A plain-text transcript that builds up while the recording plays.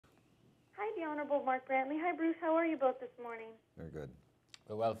the Honorable Mark Brantley. Hi, Bruce. How are you both this morning? Very good.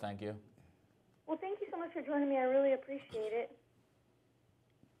 Well, thank you. Well, thank you so much for joining me. I really appreciate it.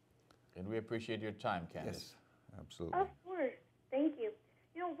 And we appreciate your time, Candace. Yes, absolutely. Of course. Thank you.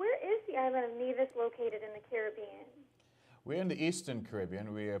 You know, where is the island of Nevis located in the Caribbean? We're in the Eastern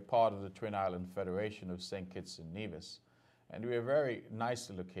Caribbean. We are part of the Twin Island Federation of St. Kitts and Nevis. And we are very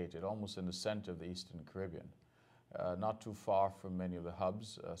nicely located, almost in the center of the Eastern Caribbean. Not too far from many of the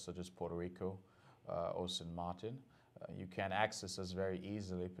hubs, such as Puerto Rico or St. Martin. You can access us very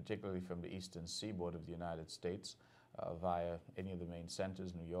easily, particularly from the eastern seaboard of the United States, via any of the main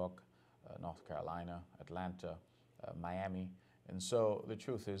centers, New York, North Carolina, Atlanta, Miami. And so the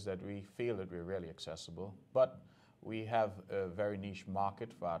truth is that we feel that we're really accessible, but we have a very niche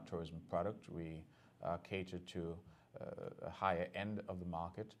market for our tourism product. We cater to a higher end of the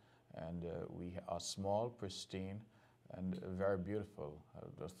market, and we are small, pristine, and very beautiful,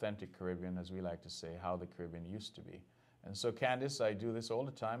 the authentic Caribbean, as we like to say, how the Caribbean used to be. And so, Candace, I do this all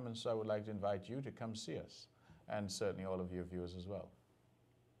the time, and so I would like to invite you to come see us, and certainly all of your viewers as well.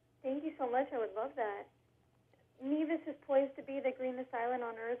 Thank you so much. I would love that. Nevis is poised to be the greenest island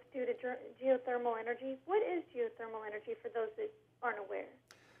on Earth due to geothermal energy. What is geothermal energy for those that aren't aware?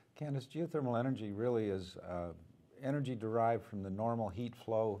 Candace, geothermal energy really is energy derived from the normal heat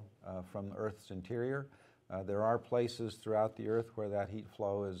flow from Earth's interior. There are places throughout the Earth where that heat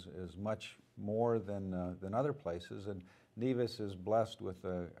flow is much more than other places, and Nevis is blessed with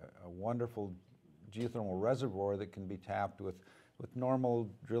a wonderful geothermal reservoir that can be tapped with normal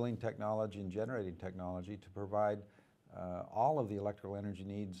drilling technology and generating technology to provide all of the electrical energy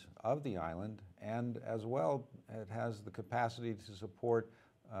needs of the island, and as well it has the capacity to support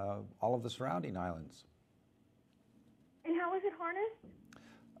all of the surrounding islands. And how is it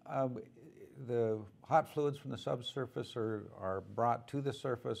harnessed? The hot fluids from the subsurface are brought to the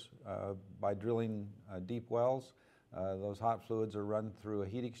surface by drilling deep wells. Those hot fluids are run through a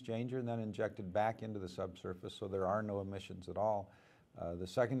heat exchanger and then injected back into the subsurface, so there are no emissions at all. The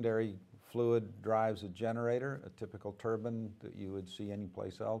secondary fluid drives a generator, a typical turbine that you would see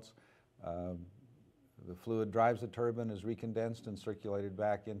anyplace else. The fluid drives the turbine, is recondensed and circulated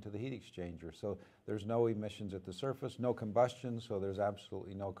back into the heat exchanger. So there's no emissions at the surface, no combustion, so there's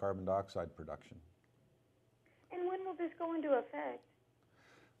absolutely no carbon dioxide production. And when will this go into effect?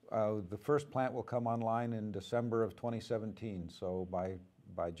 The first plant will come online in December of 2017. So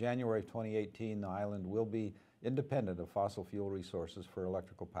by January of 2018, the island will be independent of fossil fuel resources for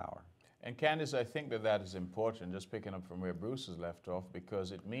electrical power. And Candace, I think that is important, just picking up from where Bruce has left off,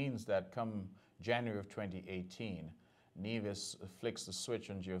 because it means that come January of 2018, Nevis flicks the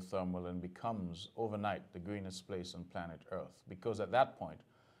switch on geothermal and becomes overnight the greenest place on planet Earth. Because at that point,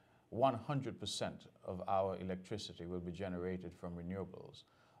 100% of our electricity will be generated from renewables.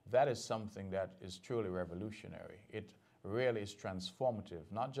 That is something that is truly revolutionary. It really is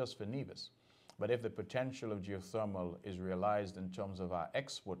transformative, not just for Nevis, but if the potential of geothermal is realized in terms of our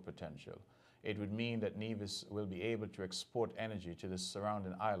export potential, it would mean that Nevis will be able to export energy to the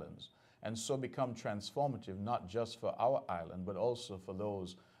surrounding islands and so become transformative not just for our island, but also for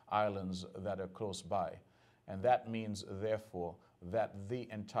those islands that are close by. And that means, therefore, that the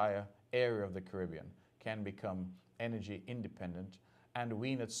entire area of the Caribbean can become energy independent and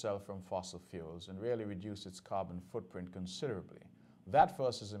wean itself from fossil fuels and really reduce its carbon footprint considerably. That for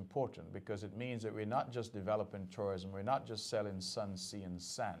us is important because it means that we're not just developing tourism, we're not just selling sun, sea, and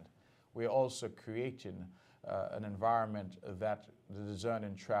sand. We're also creating an environment that the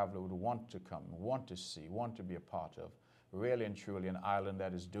discerning traveler would want to come, want to see, want to be a part of. Really and truly an island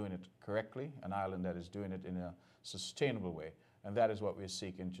that is doing it correctly, an island that is doing it in a sustainable way. And that is what we're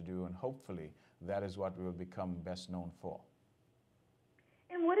seeking to do, and hopefully that is what we will become best known for.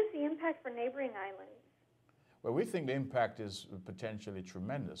 And what is the impact for neighboring islands? Well, we think the impact is potentially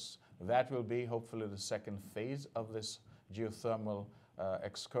tremendous. That will be hopefully the second phase of this geothermal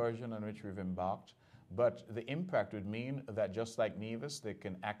excursion on which we've embarked. But the impact would mean that just like Nevis, they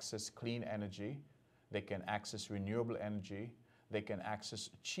can access clean energy, they can access renewable energy, they can access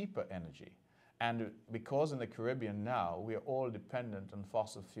cheaper energy. And because in the Caribbean now, we are all dependent on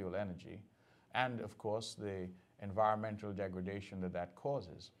fossil fuel energy and, of course, the environmental degradation that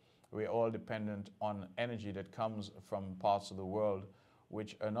causes. We're all dependent on energy that comes from parts of the world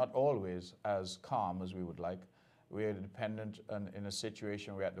which are not always as calm as we would like. We are dependent in a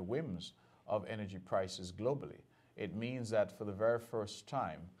situation where we're at the whims of energy prices globally. It means that for the very first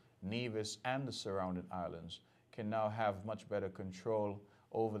time, Nevis and the surrounding islands can now have much better control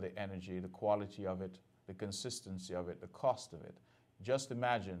over the energy, the quality of it, the consistency of it, the cost of it. Just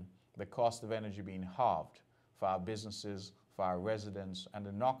imagine the cost of energy being halved for our businesses, for our residents and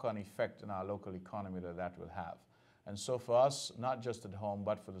the knock-on effect in our local economy that that will have. And so for us, not just at home,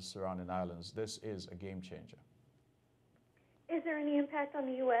 but for the surrounding islands, this is a game changer. Is there any impact on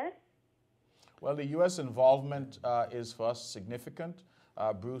the U.S.? Well, the U.S. involvement is for us significant.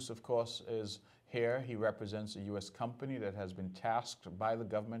 Bruce, of course, is here. He represents a U.S. company that has been tasked by the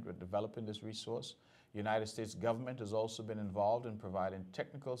government with developing this resource. The United States government has also been involved in providing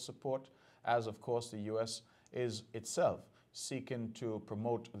technical support, as of course the U.S. is itself seeking to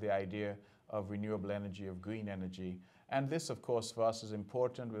promote the idea of renewable energy, of green energy. And this, of course, for us is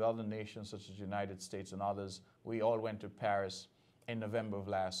important with other nations such as the United States and others. We all went to Paris in November of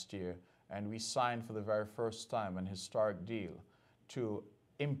last year, and we signed for the very first time an historic deal to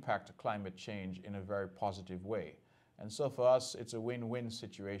impact climate change in a very positive way. And so for us, it's a win-win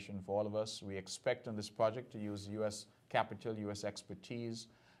situation for all of us. We expect on this project to use U.S. capital, U.S. expertise,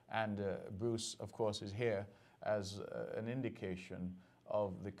 and Bruce, of course, is here as an indication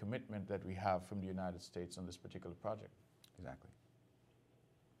of the commitment that we have from the United States on this particular project. Exactly.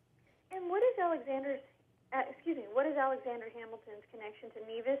 And what is Alexander Hamilton's connection to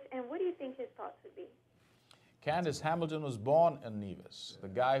Nevis, and what do you think his thoughts would be? Candace, Hamilton was born in Nevis. The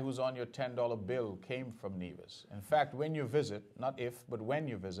guy who's on your $10 bill came from Nevis. In fact, when you visit, not if, but when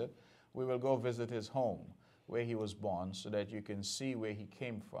you visit, we will go visit his home where he was born so that you can see where he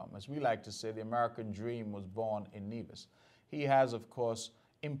came from. As we like to say, the American dream was born in Nevis. He has, of course,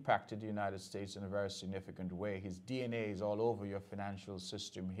 impacted the United States in a very significant way. His DNA is all over your financial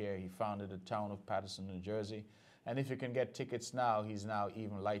system here. He founded the town of Paterson, New Jersey. And if you can get tickets now, he's now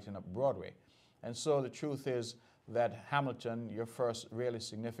even lighting up Broadway. And so the truth is that Hamilton, your first really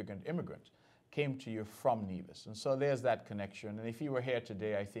significant immigrant, came to you from Nevis. And so there's that connection. And if he were here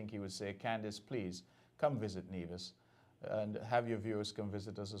today, I think he would say, Candace, please come visit Nevis and have your viewers come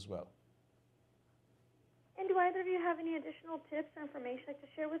visit us as well. And do either of you have any additional tips or information you'd like to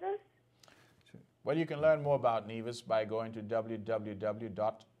share with us? Well, you can learn more about Nevis by going to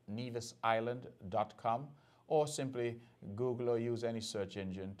www.nevisisland.com or simply Google or use any search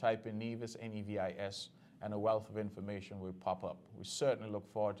engine, type in Nevis, N-E-V-I-S, and a wealth of information will pop up. We certainly look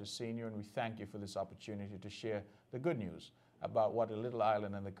forward to seeing you, and we thank you for this opportunity to share the good news about what a little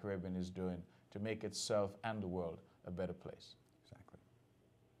island in the Caribbean is doing to make itself and the world a better place. Exactly.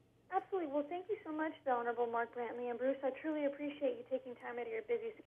 Absolutely. Well, thank you so much, the Honorable Mark Brantley and Bruce. I truly appreciate you taking time out of your busy